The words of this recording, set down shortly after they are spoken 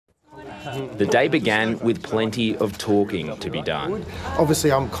The day began with plenty of talking to be done.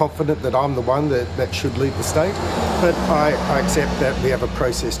 Obviously, I'm confident that I'm the one that should lead the state, but I accept that we have a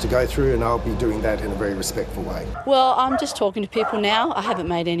process to go through, and I'll be doing that in a very respectful way. Well, I'm just talking to people now. I haven't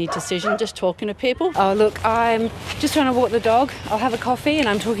made any decision, just talking to people. Oh, look, I'm just trying to walk the dog. I'll have a coffee, and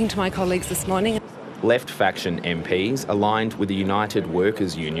I'm talking to my colleagues this morning. Left faction MPs aligned with the United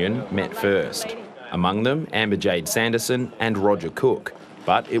Workers' Union met first. Among them, Amber Jade Sanderson and Roger Cook.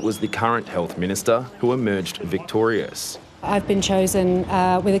 But it was the current Health Minister who emerged victorious. I've been chosen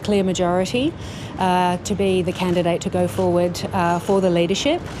with a clear majority to be the candidate to go forward for the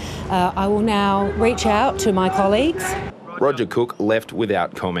leadership. I will now reach out to my colleagues. Roger Cook left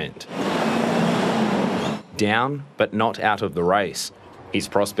without comment. Down, but not out of the race. His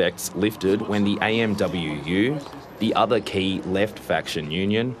prospects lifted when the AMWU, the other key left faction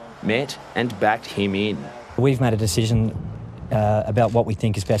union, met and backed him in. We've made a decision about what we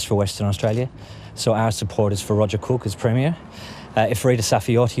think is best for Western Australia, so our support is for Roger Cook as Premier. If Rita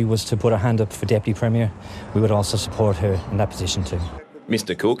Saffioti was to put her hand up for Deputy Premier, we would also support her in that position too.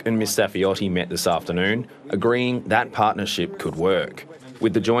 Mr Cook and Ms Saffioti met this afternoon, agreeing that partnership could work.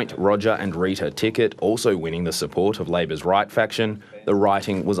 With the joint Roger and Rita ticket also winning the support of Labor's right faction, the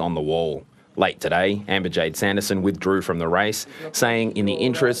writing was on the wall. Late today, Amber Jade Sanderson withdrew from the race, saying in the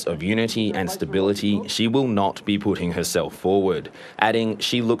interests of unity and stability, she will not be putting herself forward, adding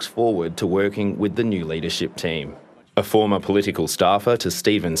she looks forward to working with the new leadership team. A former political staffer to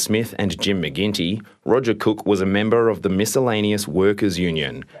Stephen Smith and Jim McGuinty, Roger Cook was a member of the Miscellaneous Workers'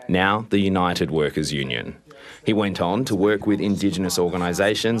 Union, now the United Workers' Union. He went on to work with Indigenous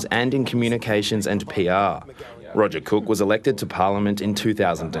organisations and in communications and PR. Roger Cook was elected to Parliament in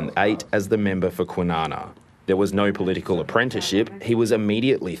 2008 as the member for Kwinana. There was no political apprenticeship. He was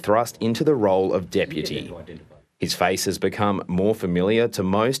immediately thrust into the role of deputy. His face has become more familiar to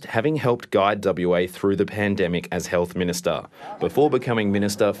most, having helped guide WA through the pandemic as Health Minister, before becoming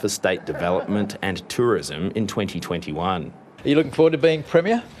Minister for State Development and Tourism in 2021. Are you looking forward to being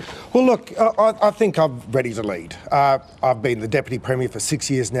Premier? Well, look, I think I'm ready to lead. I've been the Deputy Premier for 6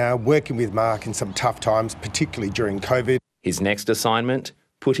 years now, working with Mark in some tough times, particularly during COVID. His next assignment?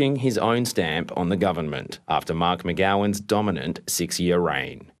 Putting his own stamp on the government after Mark McGowan's dominant 6-year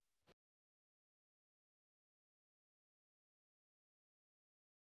reign.